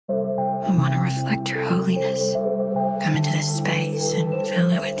I want to reflect your holiness. Come into this space and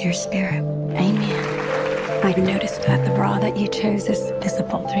fill it with your spirit. Amen. I noticed that the bra that you chose is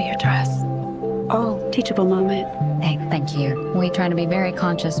visible through your dress. Oh, teachable moment. Hey, thank you. We try to be very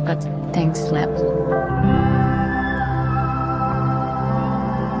conscious, but things slip.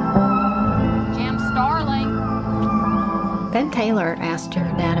 Jem Starling. Ben Taylor asked your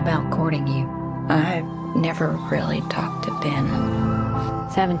dad about courting you. I've never really talked to Ben.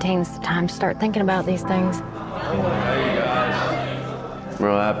 17's the time to start thinking about these things. Hey, guys.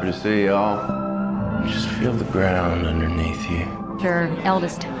 Real happy to see y'all. Just feel the ground underneath you. Your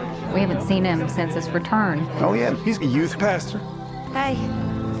eldest. We haven't seen him since his return. Oh, yeah, he's a youth pastor. Hey,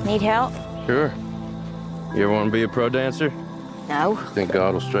 need help? Sure. You ever want to be a pro dancer? No. Think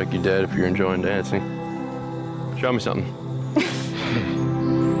God will strike you dead if you're enjoying dancing. Show me something.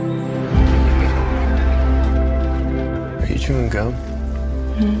 Are you chewing gum?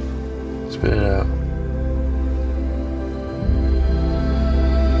 Spit it out.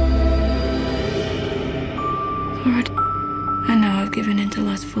 Lord, I know I've given into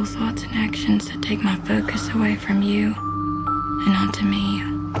lustful thoughts and actions that take my focus away from you and onto me. I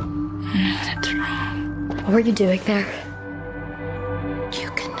know that's wrong. What were you doing there?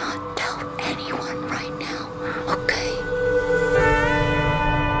 You cannot tell anyone right now, okay?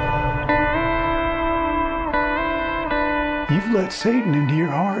 You've let Satan into your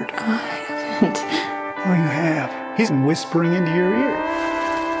heart. I haven't. Oh, you have. He's whispering into your ear.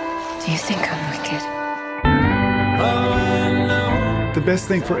 Do you think I'm wicked? The best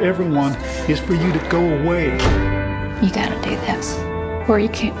thing for everyone is for you to go away. You gotta do this, or you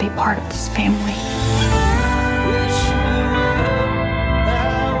can't be part of this family.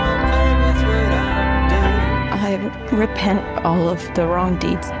 I repent all of the wrong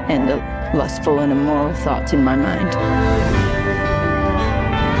deeds and the lustful and immoral thoughts in my mind.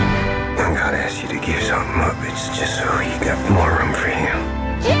 God asks you to give something up, it's just so